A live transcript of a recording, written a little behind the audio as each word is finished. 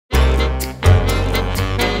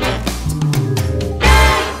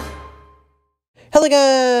Hello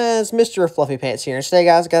guys, Mr. Fluffy Pants here, and today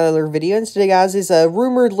guys got another video, and today guys is a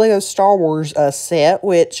rumored Lego Star Wars set,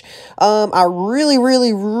 which I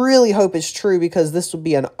really hope is true because this would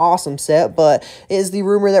be an awesome set, but it is the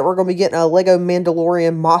rumor that we're going to be getting a Lego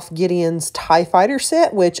Mandalorian Moff Gideon's TIE Fighter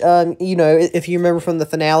set, which, you know, if you remember from the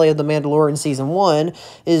finale of The Mandalorian Season 1,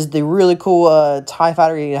 is the really cool TIE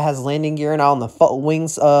Fighter. It has landing gear and all, and the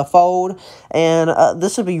wings fold, and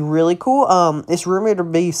this would be really cool. It's rumored to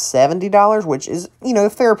be $70, which is, you know, a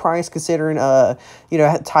fair price considering, you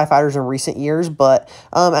know, TIE Fighters in recent years, but,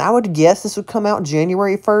 I would guess this would come out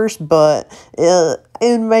January 1st, but, it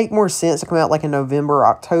would make more sense to come out, like, in November or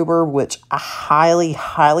October, which I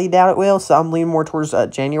highly doubt it will, so I'm leaning more towards,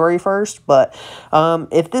 January 1st, but,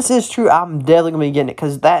 if this is true, I'm definitely going to be getting it,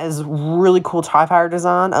 because that is really cool TIE Fighter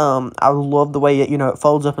design. I love the way it, you know, it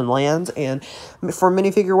folds up and lands, and for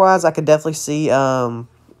minifigure-wise, I could definitely see,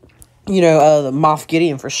 you know, the Moff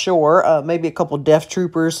Gideon for sure. Maybe a couple Death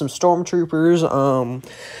Troopers, some Stormtroopers.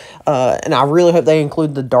 And I really hope they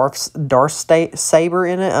include the Darth Saber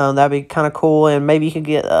in it. That'd be kind of cool. And maybe you could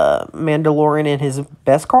get Mandalorian in his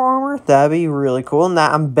Beskar armor. That'd be really cool. And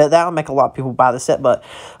I bet that'll make a lot of people buy the set. But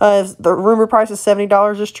if the rumor price is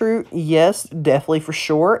 $70 is true, yes, definitely for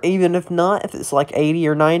sure. Even if not, if it's like 80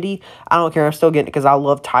 or 90, I don't care. I'm still getting it because I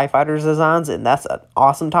love TIE Fighters designs, and that's an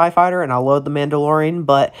awesome TIE Fighter, and I love the Mandalorian.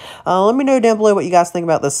 But let me know down below what you guys think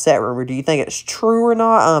about this set rumor. Do you think it's true or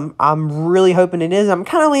not? I'm really hoping it is. I'm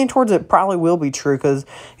kind of leaning towards it probably will be true because,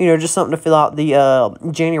 you know, just something to fill out the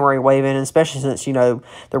January wave in, especially since, you know,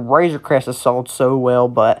 the Razor Crest has sold so well.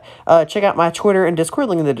 But check out my Twitter and Discord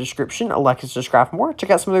link in the description. Like and subscribe for more. Check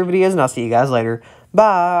out some other videos, and I'll see you guys later.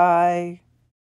 Bye.